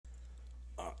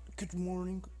Good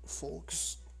morning,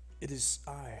 folks. It is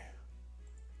I,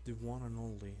 the one and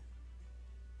only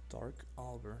Dark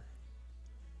Albert.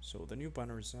 So the new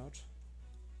banner is out.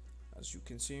 As you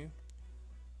can see,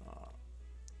 uh,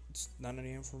 it's 9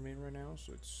 AM for me right now,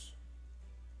 so it's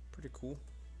pretty cool.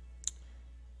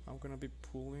 I'm gonna be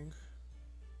pulling.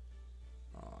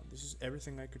 This is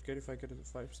everything I could get if I get a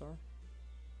 5-star.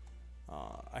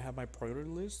 I have my priority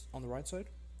list on the right side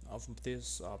of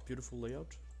this beautiful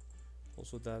layout.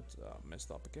 Also, that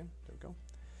messed up again. There we go.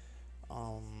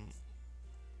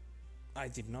 I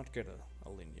did not get a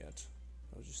link yet.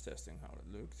 I was just testing how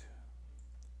it looked.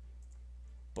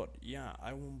 But yeah,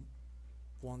 I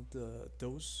want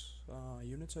those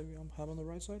units I have on the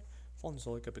right side. Fallen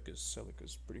Celica because Celica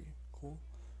is pretty cool.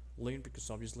 Lane because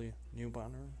obviously new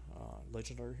banner,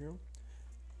 legendary hero.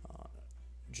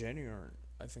 Jenny, or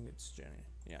I think it's Jenny.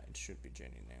 Yeah, it should be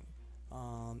Jenny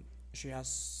name. She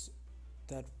has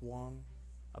that one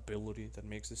ability that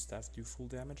makes the staff do full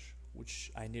damage,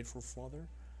 which I need for fodder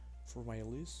for my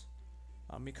Elise.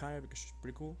 Micaiah because she's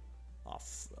pretty cool.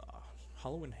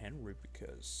 Halloween Henry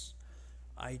because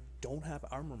I don't have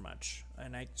armor match,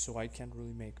 and so I can't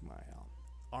really make my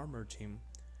armor team.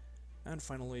 And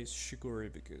finally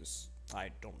Shiguri because I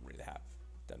don't really have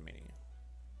that many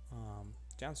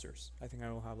dancers. I think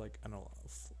I will have like an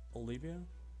Olivia,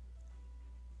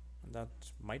 and that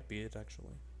might be it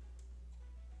actually.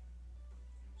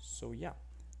 So yeah,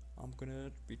 I'm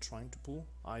gonna be trying to pull.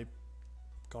 I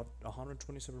got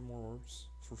 127 more orbs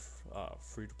for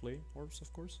free to play orbs,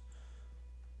 of course.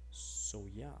 So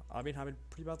yeah, I've been having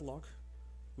pretty bad luck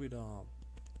with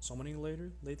summoning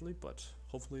lately, but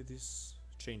hopefully this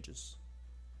changes.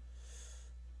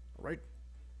 Alright,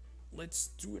 let's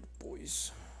do it,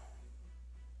 boys.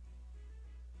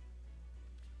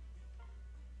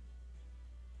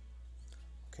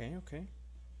 Okay.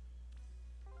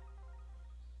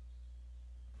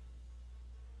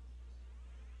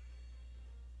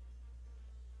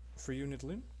 Free unit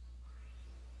Lin?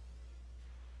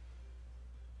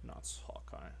 No, it's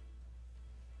Hawkeye.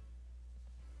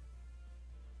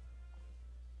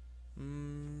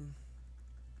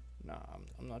 Nah,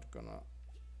 I'm not gonna.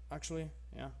 Actually,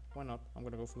 yeah, why not? I'm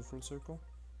gonna go for the full circle.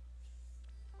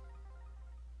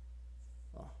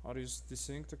 Audio is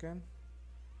desynced again.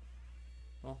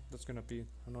 Oh, that's gonna be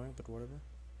annoying, but whatever.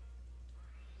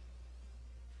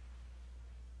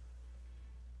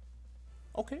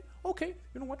 Okay.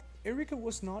 You know what? Erika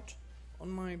was not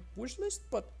on my wish list,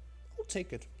 but I'll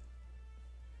take it.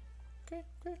 Okay.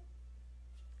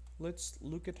 Let's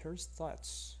look at her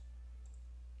stats.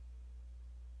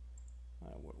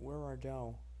 Where are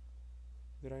thou?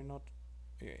 Did I not?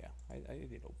 Yeah, I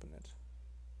did open it.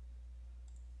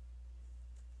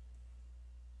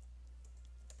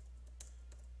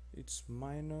 It's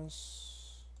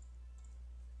minus.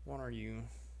 What are you?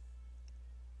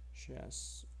 She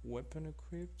has weapon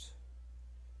equipped.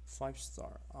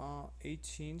 5-star.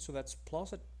 18. So that's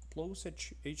plus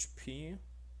HP.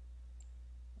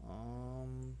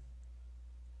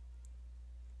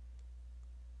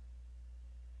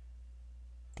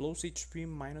 Plus HP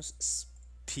minus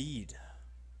speed.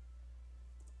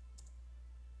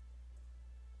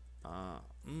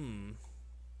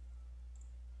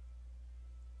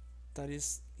 That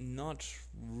is not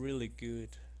really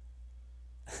good.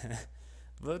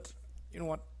 But you know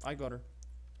what? I got her.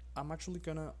 I'm actually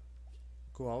gonna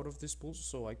go out of this pool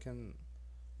so I can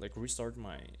like restart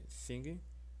my thingy,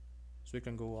 so we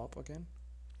can go up again.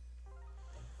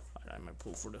 I might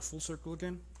pull for the full circle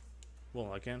again.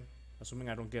 Well, I can, assuming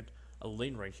I don't get a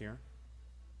lane right here.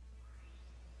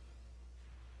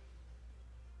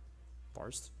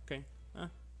 Barst. Okay.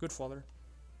 Good fodder.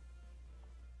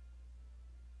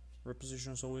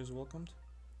 Reposition is always welcomed.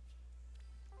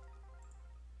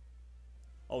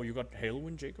 Oh, you got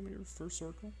Halloween Jacob in your first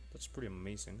circle? That's pretty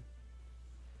amazing.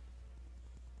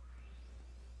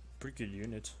 Pretty good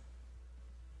unit.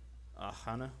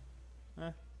 Hannah.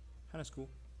 Hannah's cool.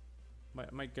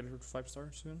 Might get her to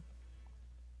 5-star soon.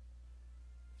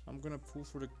 I'm gonna pull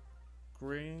for the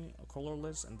gray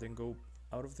colorless and then go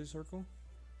out of this circle.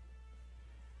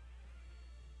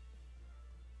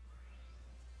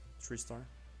 3-star.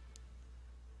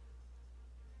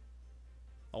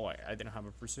 Oh, I didn't have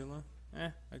a Priscilla.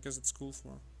 I guess it's cool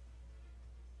for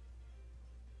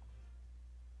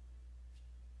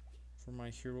my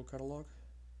hero catalog.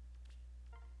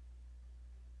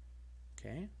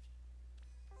 Okay.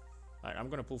 Alright, I'm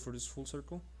gonna pull for this full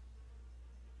circle.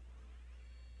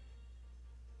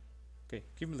 Okay,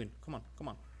 give me Lin. Come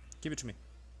on. Give it to me.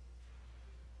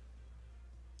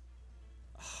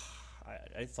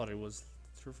 I thought it was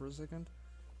through for a second.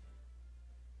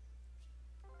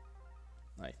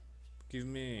 Aye, Give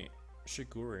me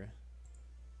Shiguri.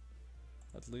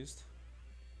 At least.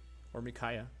 Or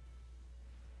Mikaya.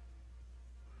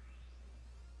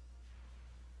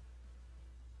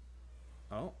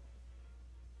 Oh.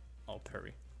 Oh,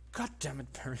 parry. God damn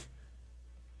it, parry.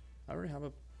 I already have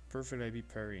a perfect IB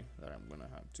parry that I'm gonna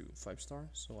have to 5-star,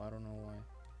 so I don't know why.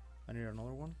 I need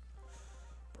another one.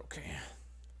 But okay.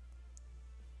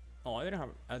 Oh, I didn't have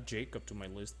add Jacob to my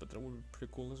list, but that would be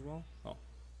pretty cool as well. Oh,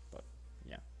 but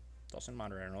yeah. Doesn't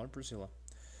matter. Another Priscilla.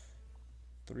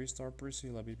 3-star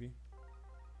Priscilla, baby.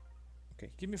 Okay,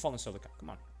 give me Fallen Celica.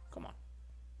 Come on. Come on.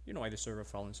 You know I deserve a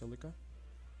Fallen Celica.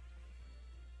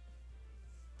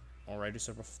 Or I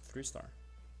deserve a 3-star.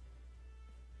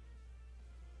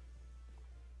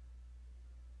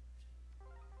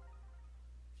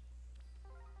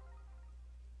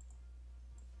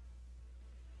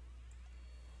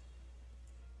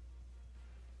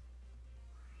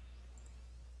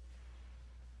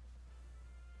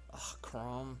 Ah,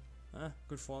 Crom.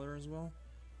 Good father as well.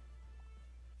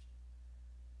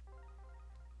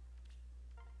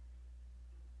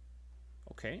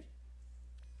 Okay.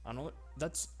 Another.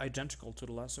 That's identical to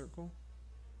the last circle.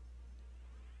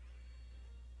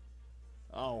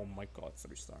 Oh my god,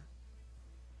 3-star.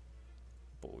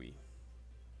 Boy.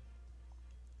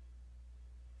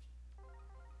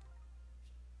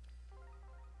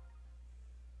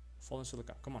 Fallen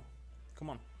Silica, come on. Come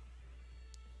on.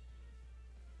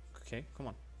 Okay, come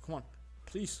on. Come on.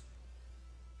 Please.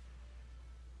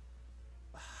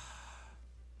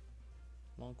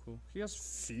 Long cool. He has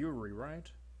Fury, right?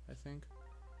 I think.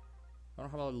 I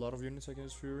don't have a lot of units I can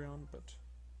use Fury on, but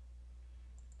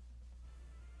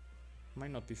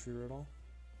might not be Fury at all.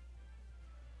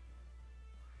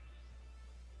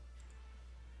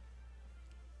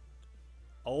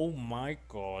 Oh my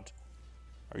god.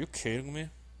 Are you kidding me?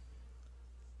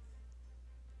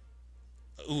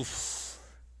 Oof.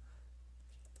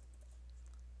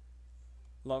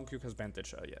 Long Q has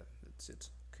Vantage. Yeah, that's it.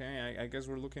 Okay, I guess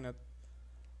we're looking at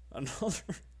another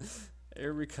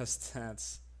Erika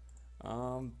stats.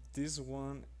 This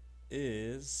one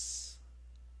is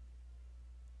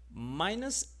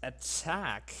minus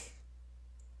attack.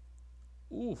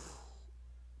 Ooh.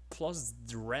 Plus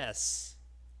dress.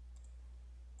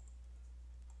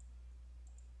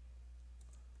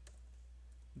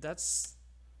 That's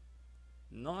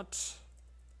not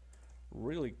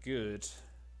really good.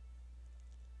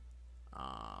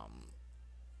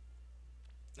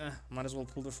 Might as well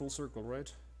pull the full circle,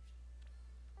 right?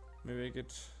 Maybe I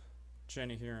get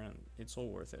Jenny here and it's all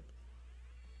worth it.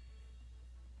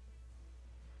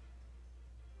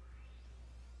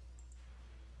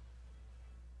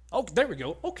 Oh, there we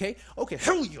go. Okay, okay,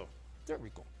 here we go. There we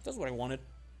go. That's what I wanted.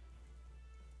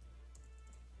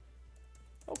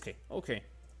 Okay, okay.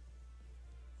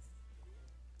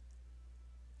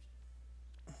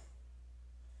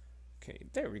 Okay,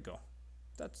 there we go.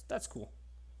 That's cool.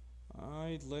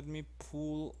 Alright, let me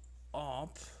pull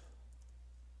up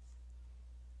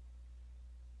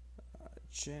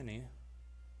Jenny.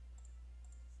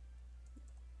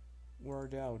 Where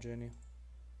thou, Jenny?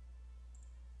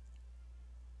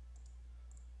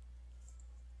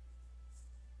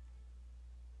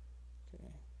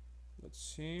 Okay, let's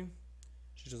see.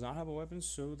 She does not have a weapon,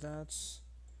 so that's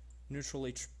neutral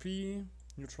HP,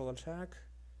 neutral attack,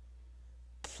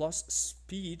 plus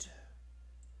speed,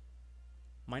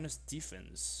 minus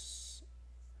defense.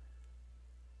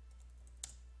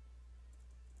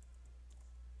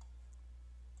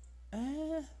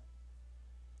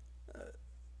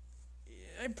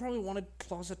 I probably wanted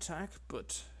plus attack,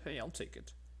 but hey, I'll take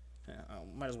it. Yeah, I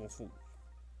might as well full.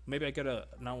 Maybe I get a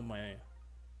now my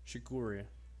Shiguri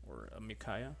or a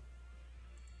Mikaya.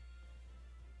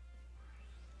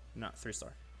 Not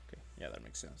 3-star. Okay, yeah, that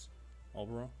makes sense.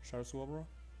 Obro, shout out to Obro.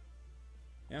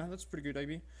 Yeah, that's pretty good,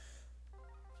 IB.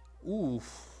 Ooh.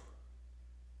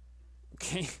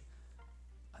 Okay.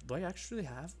 Do I actually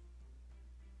have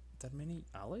that many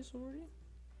allies already?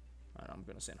 I'm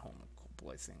gonna send home a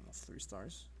couple, I think, of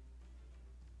 3-stars.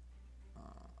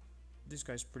 This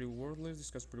guy's pretty worthless.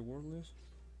 This guy's pretty worthless.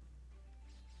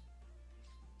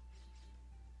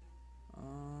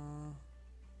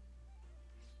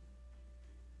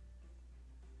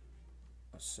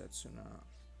 Setsuna,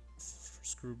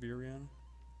 Screwberian,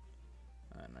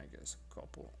 and I guess a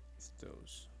couple of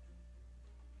those.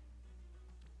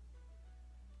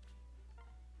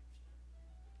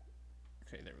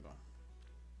 Okay, there we go.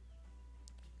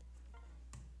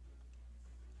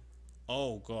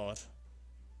 Oh god.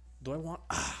 Do I want...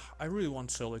 I really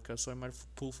want Celica, so I might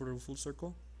pull for the full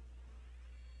circle.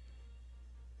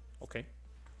 Okay.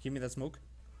 Give me that smoke.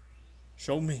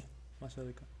 Show me my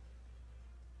Celica.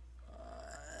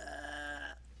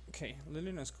 Okay,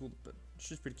 Lilina's cool, but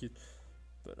she's pretty cute.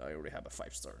 But I already have a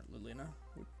 5-star Lilina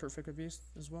with perfect abuse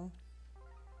as well.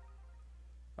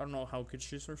 I don't know how good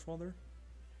she's her father.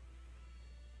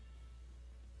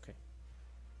 Okay,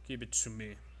 give it to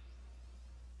me.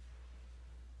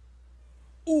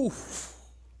 Oof!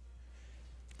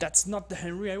 That's not the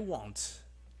Henry I want.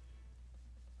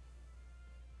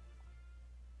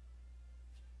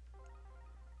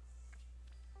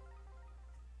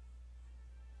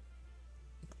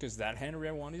 Because that Henry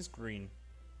I want is green.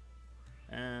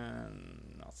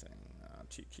 And nothing.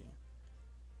 Cheeky.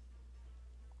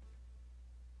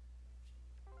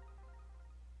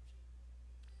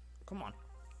 Come on.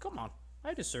 Come on.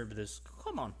 I deserve this.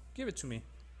 Come on. Give it to me.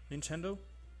 Nintendo?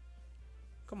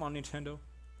 Come on, Nintendo.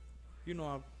 You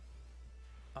know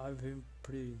I've been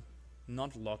pretty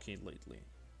not lucky lately.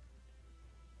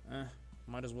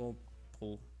 Might as well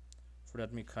pull for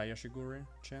that Mikaya Shigure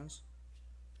chance.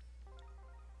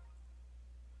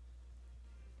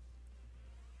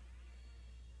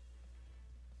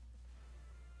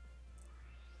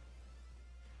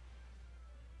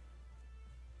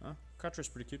 Katria's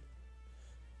pretty cute.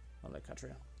 I like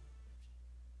Katria.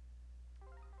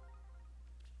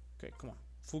 Okay, come on.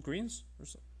 Full greens? Or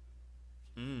so?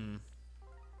 I'm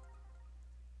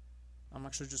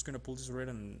actually just gonna pull this red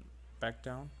and back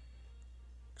down.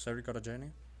 Because I already got a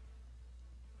Jenny.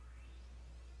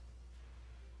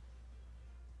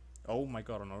 Oh my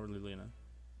god, another Lilina.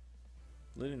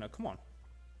 Lilina, come on.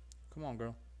 Come on,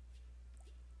 girl.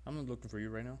 I'm not looking for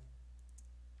you right now.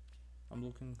 I'm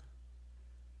looking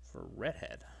for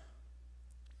redhead.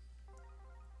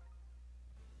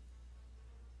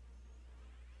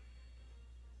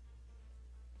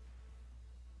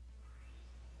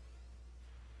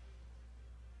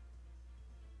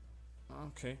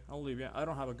 Okay, Olivia. I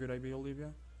don't have a good idea,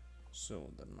 Olivia.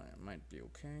 So that might be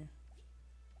okay.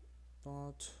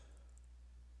 But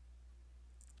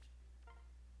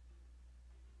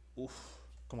oof.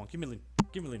 Come on, give me Lin.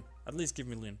 Give me Lin. At least give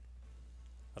me Lin.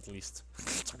 At least.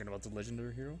 Talking about the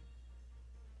legendary hero.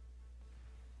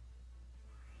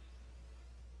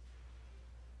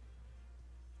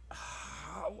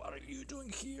 What are you doing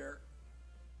here?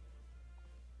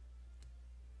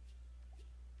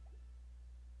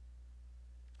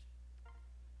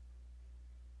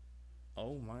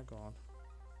 Oh my god.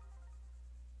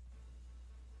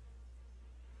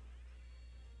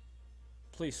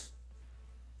 Please.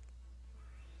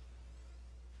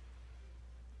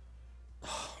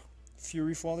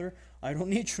 Fury Father, I don't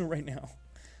need you right now.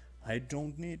 I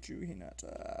don't need you,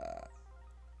 Hinata.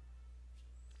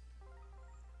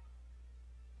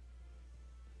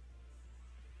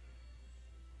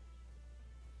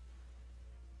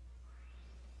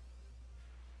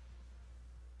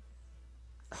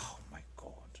 Oh my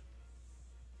god.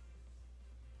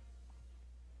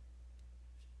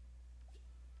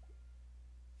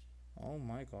 Oh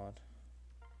my god.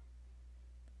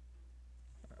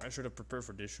 I should have prepared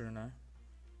for this, shouldn't I?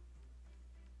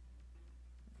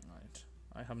 Right.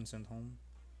 I haven't sent home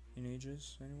in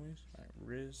ages, anyways. Alright,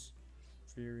 Riz,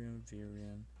 Virion,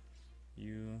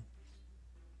 you.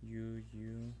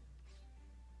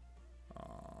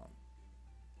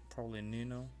 Probably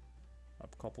Nino, a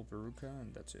couple Peruka,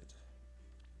 and that's it.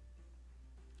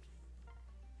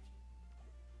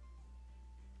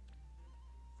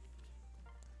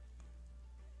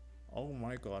 Oh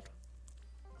my god.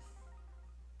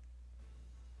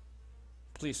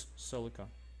 Please, Celica.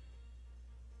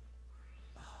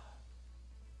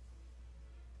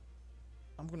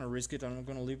 I'm gonna risk it and I'm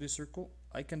gonna leave this circle.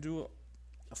 I can do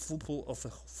a full pull of a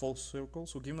full circle,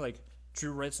 so give me like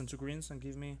 2 reds and 2 greens and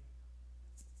give me...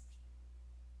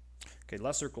 Okay,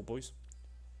 last circle, boys.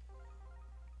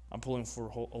 I'm pulling for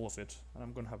all of it, and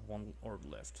I'm gonna have 1 orb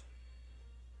left.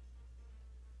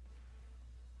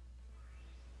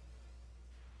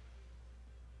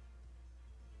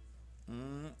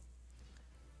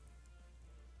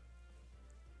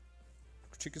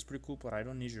 Chick is pretty cool, but I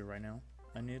don't need you right now.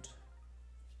 I need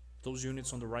those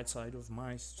units on the right side of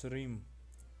my stream.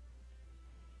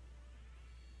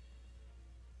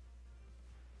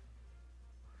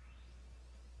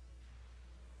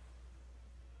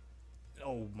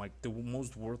 Oh my, the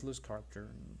most worthless character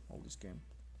in all this game.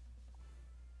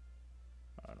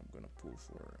 And I'm gonna pull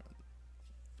for...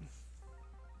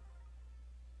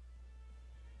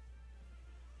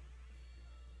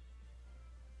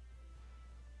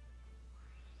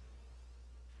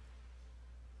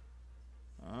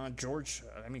 George,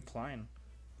 I mean Klein.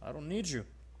 I don't need you.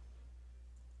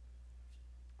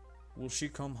 Will she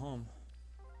come home?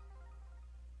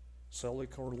 Sally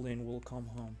Corlin will come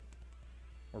home.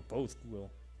 Or both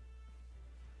will.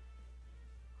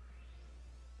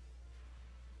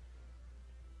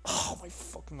 I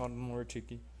fucking got more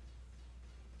Tiki.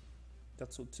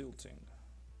 That's so tilting.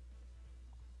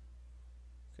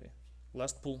 Okay,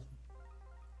 last pull.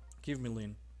 Give me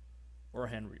Lynn. Or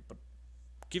Henry, but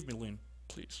give me Lynn,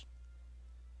 please.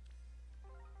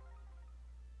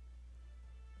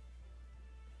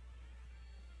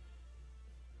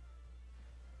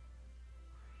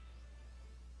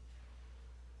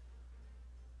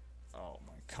 Oh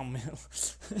my Camille.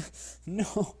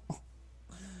 No.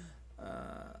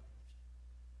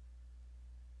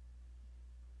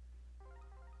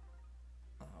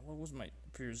 What was my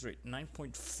previous rate?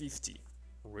 9.50.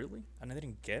 Really? And I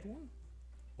didn't get one?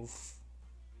 Oof.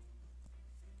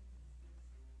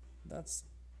 That's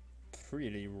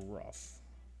pretty rough.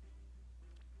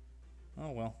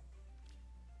 Oh well.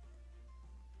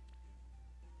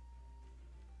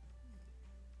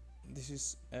 This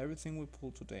is everything we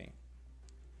pulled today.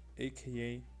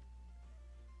 AKA.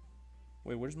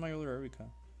 Wait, where's my other Erica?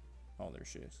 Oh, there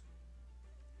she is.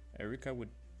 Erica with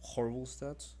horrible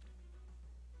stats.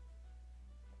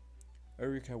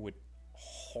 Erica with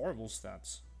horrible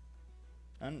stats.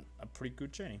 And a pretty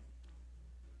good Jenny.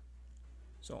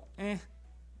 So,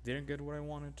 didn't get what I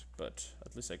wanted, but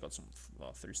at least I got some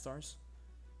 3 stars.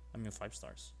 I mean 5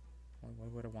 stars. Why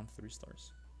would I want 3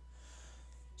 stars?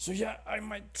 So yeah, I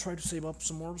might try to save up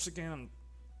some orbs again and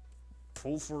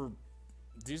pull for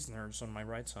these nerds on my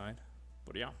right side.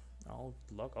 But yeah, I'll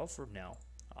log off for now.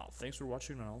 Thanks for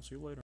watching and I'll see you later.